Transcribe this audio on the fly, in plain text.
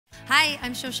Hi,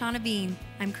 I'm Shoshana Bean.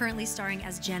 I'm currently starring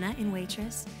as Jenna in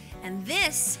Waitress, and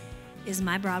this is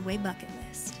my Broadway bucket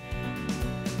list.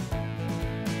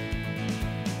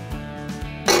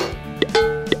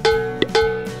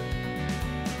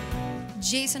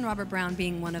 Jason Robert Brown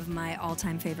being one of my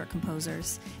all-time favorite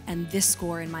composers, and this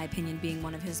score, in my opinion, being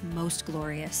one of his most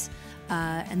glorious.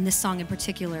 And this song in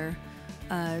particular,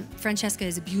 Francesca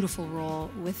is a beautiful role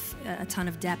with a ton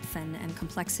of depth and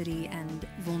complexity and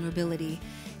vulnerability.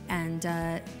 And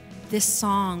this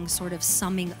song sort of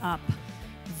summing up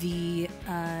the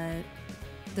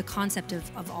concept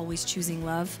of always choosing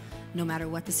love, no matter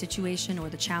what the situation or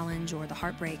the challenge or the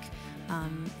heartbreak,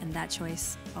 and that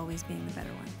choice always being the better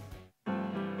one.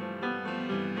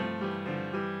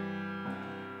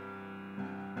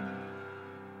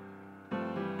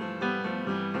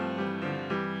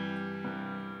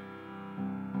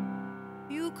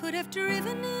 You could have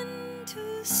driven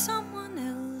into someone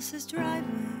else's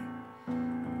driveway.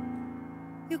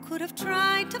 You could have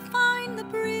tried to find the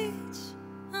bridge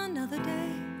another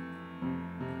day.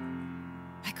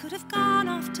 I could have gone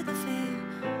off to the fair,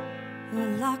 or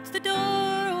locked the door,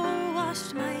 or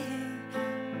washed my hair,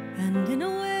 and in a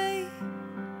way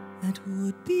that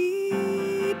would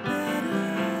be better.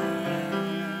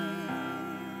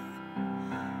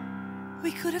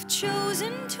 We could have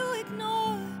chosen to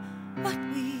ignore what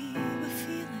we were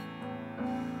feeling.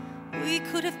 We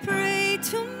could have prayed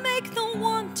to make the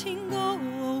wanting go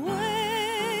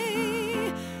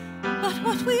away. But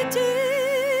what we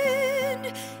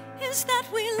did is that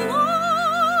we loved,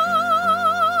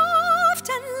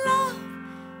 and love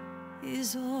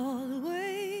is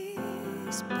always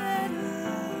better.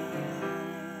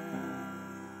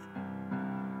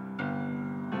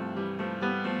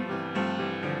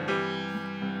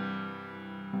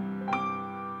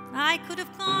 I could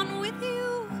have gone with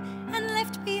you and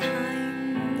left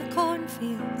behind the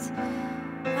cornfields.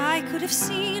 I could have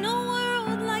seen a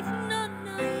world like none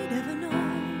I'd ever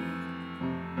known.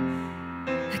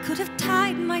 I could have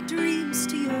tied my dreams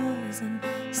to yours and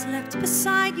slept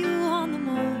beside you on the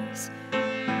moors.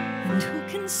 And who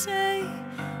can say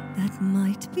that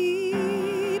might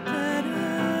be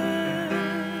better?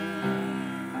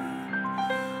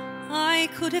 I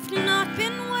could have not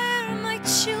been where my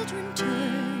children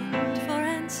turned for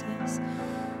answers,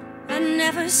 and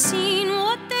never seen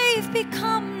what they've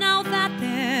become now that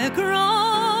they're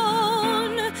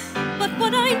grown. But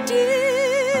what I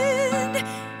did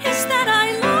is that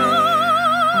I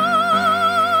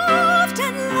loved,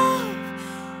 and love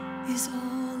is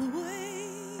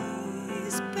always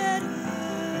better.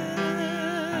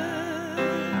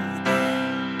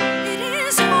 It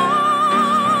is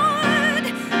hard,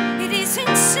 it is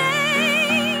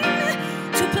insane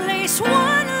to place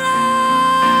one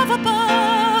love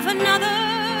above another.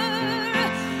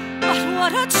 But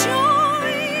what a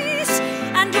choice,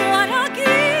 and what a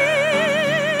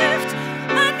gift,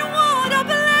 and what a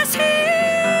blessing.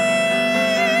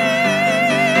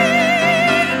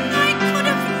 I could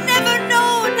have never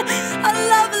known a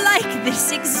love like this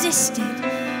existed.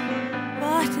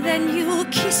 But then you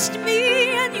kissed me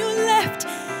and you left,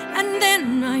 and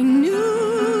then I knew.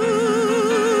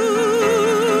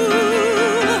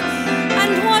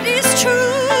 And what is true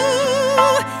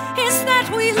is that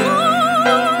we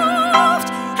loved,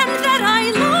 and that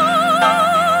I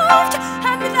loved,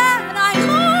 and that I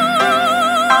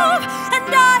love,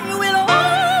 and I will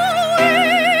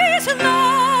always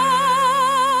love.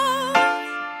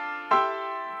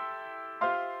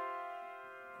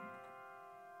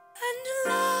 And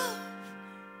love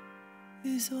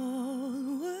is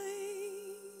always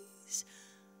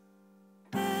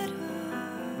better.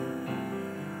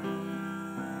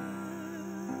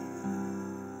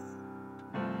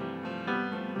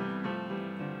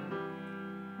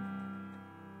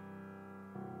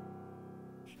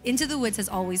 Into the Woods has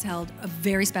always held a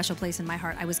very special place in my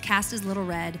heart. I was cast as Little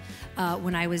Red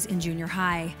when I was in junior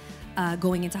high,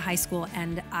 going into high school,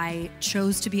 and I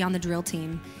chose to be on the drill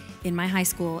team in my high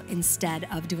school instead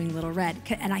of doing Little Red.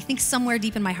 And I think somewhere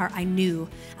deep in my heart, I knew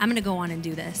I'm gonna go on and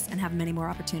do this and have many more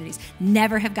opportunities.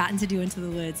 Never have gotten to do Into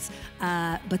the Woods,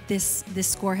 but this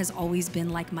score has always been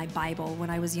like my Bible.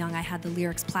 When I was young, I had the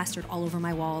lyrics plastered all over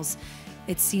my walls.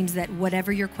 It seems that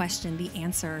whatever your question, the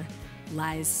answer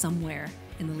lies somewhere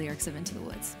in the lyrics of Into the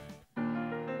Woods.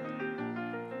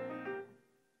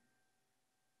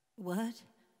 What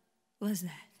was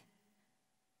that?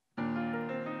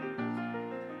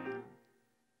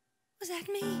 Was that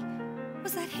me?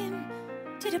 Was that him?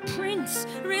 Did a prince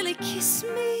really kiss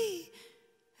me?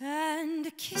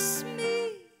 And kiss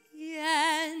me?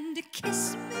 And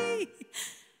kiss me?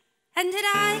 And did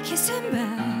I kiss him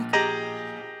back?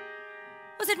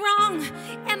 Was it wrong?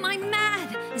 Am I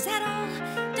mad? Is that all?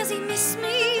 Does he miss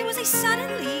me? Was he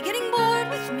suddenly getting bored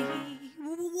with me?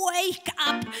 Wake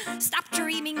up, stop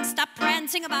dreaming, stop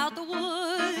prancing about the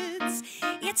woods.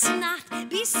 It's not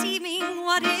beseeming,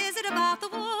 what is it about the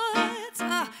woods?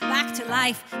 Back to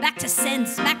life, back to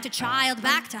sense, back to child,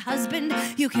 back to husband.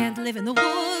 You can't live in the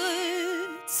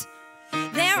woods.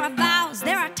 There are vows,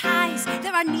 there are ties,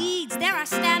 there are needs, there are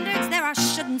standards, there are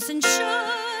shouldn'ts and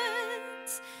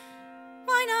shoulds.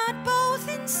 Why not both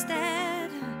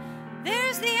instead?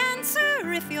 There's the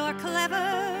answer if you're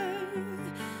clever.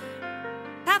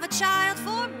 Have a child for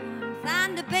warmth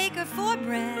and a baker for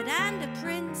bread and a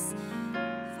prince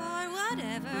for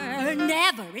whatever.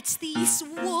 Never, it's these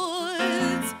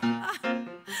woods.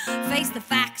 Face the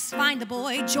facts, find the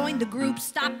boy, join the group,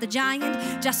 stop the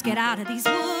giant, just get out of these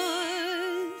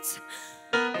woods.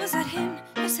 Was that him?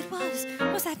 Yes, it was.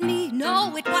 Was that me?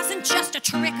 No, it wasn't just a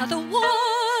trick of the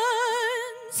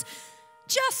woods.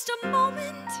 Just a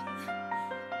moment,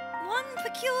 one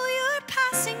peculiar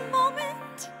passing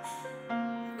moment.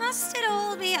 Must it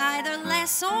all be either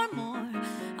less or more,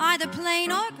 either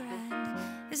plain or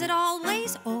grand? Is it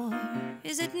always or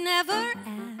is it never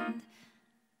and?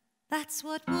 That's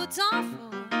what woods are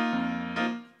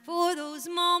for those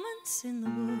moments in the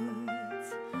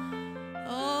woods.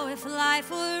 Oh, if life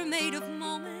were made of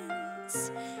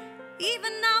moments,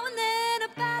 even now and then a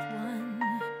bad one.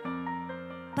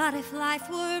 But if life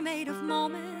were made of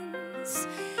moments,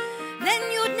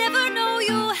 then you'd never know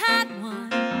you had one.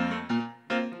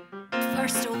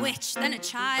 First a witch, then a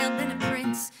child, then a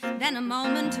prince, then a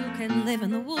moment who can live in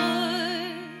the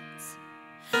woods.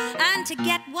 And to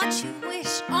get what you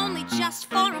wish, only just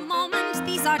for a moment,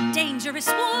 these are dangerous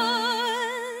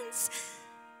woods.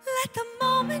 Let the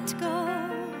moment go.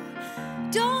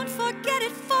 Don't forget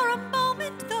it for a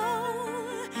moment,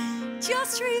 though.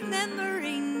 Just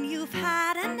remembering you've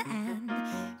had an and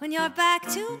when you're back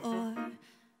to or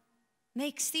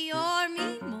makes the or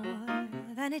mean more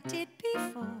than it did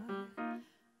before.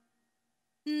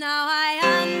 Now I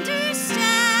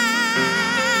understand,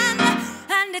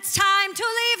 and it's time to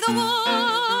leave the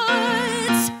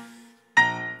woods.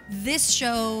 This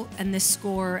show and this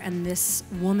score and this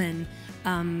woman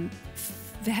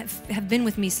have been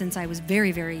with me since I was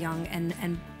very, very young,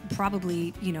 and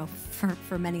probably, you know,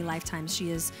 for many lifetimes. She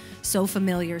is so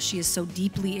familiar. She is so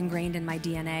deeply ingrained in my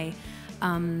DNA.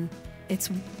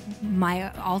 It's my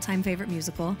all-time favorite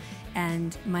musical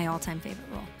and my all-time favorite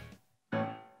role.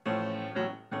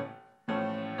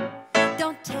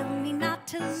 Don't tell me not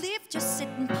to live, just sit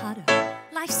and putter.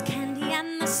 Life's candy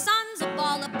and the sun's a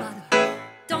ball of butter.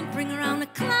 Don't bring around a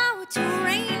cloud to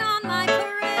rain on my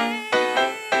parade.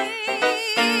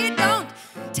 Don't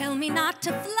tell me not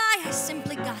to fly, I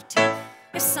simply got to.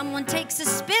 If someone takes a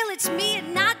spill, it's me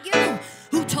and not you.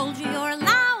 Who told you you're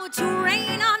allowed to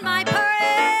rain on my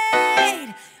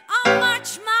parade? I'll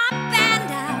march my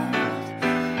band out,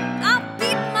 I'll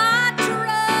beat my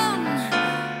drum,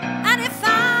 and if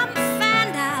I'm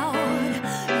fanned out,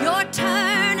 your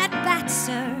turn at bat,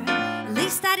 sir. At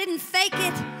least I didn't fake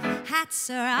it. Hat,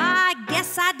 sir, I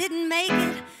guess I didn't make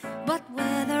it. But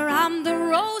whether I'm the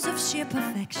rose of sheer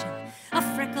perfection, a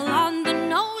freckle on the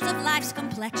nose of life's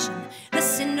complexion, the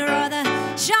cinder or the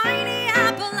shiny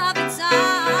apple of its eye,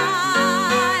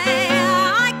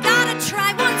 I gotta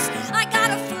try once, I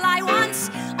gotta fly once,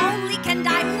 only can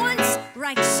die once,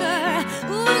 right, sir?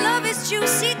 Ooh, love is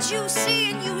juicy,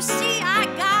 juicy, and you see I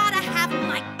gotta have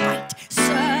my bite,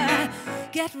 sir.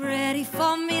 Get ready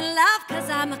for me, love, 'cause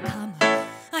I'm a comer.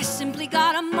 I simply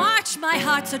gotta march, my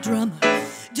heart's a drummer.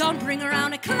 Don't bring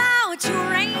around a cloud to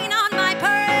rain on my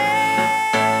parade.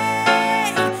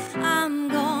 I'm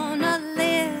gonna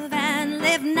live and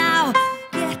live now.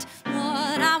 Get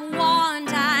what I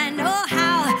want, I know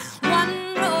how.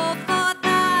 One roll for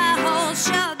the whole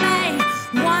shebang.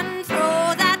 One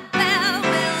throw, that bell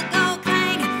will go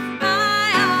clang.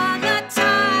 Eye on the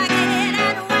target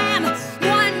and wham.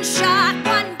 One shot,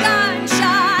 one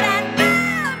gunshot and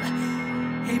bam.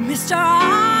 Hey, Mr.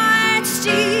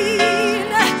 Einstein,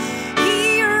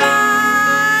 here I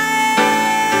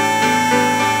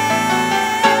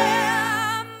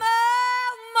am.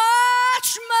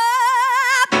 March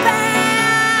my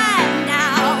band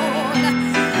out.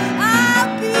 I'll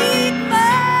beat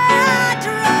my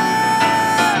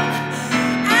drum.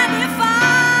 And if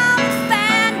I'm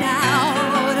fanned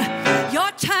out,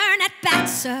 your turn at bat,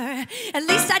 sir. At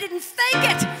least I didn't fake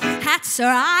it. Hat, sir,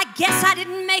 I guess I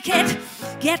didn't make it.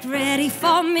 Get ready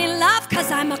for me, love,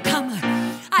 'cause I'm a comer.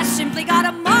 I simply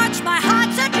gotta march, my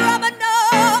heart's a drummer.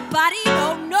 Nobody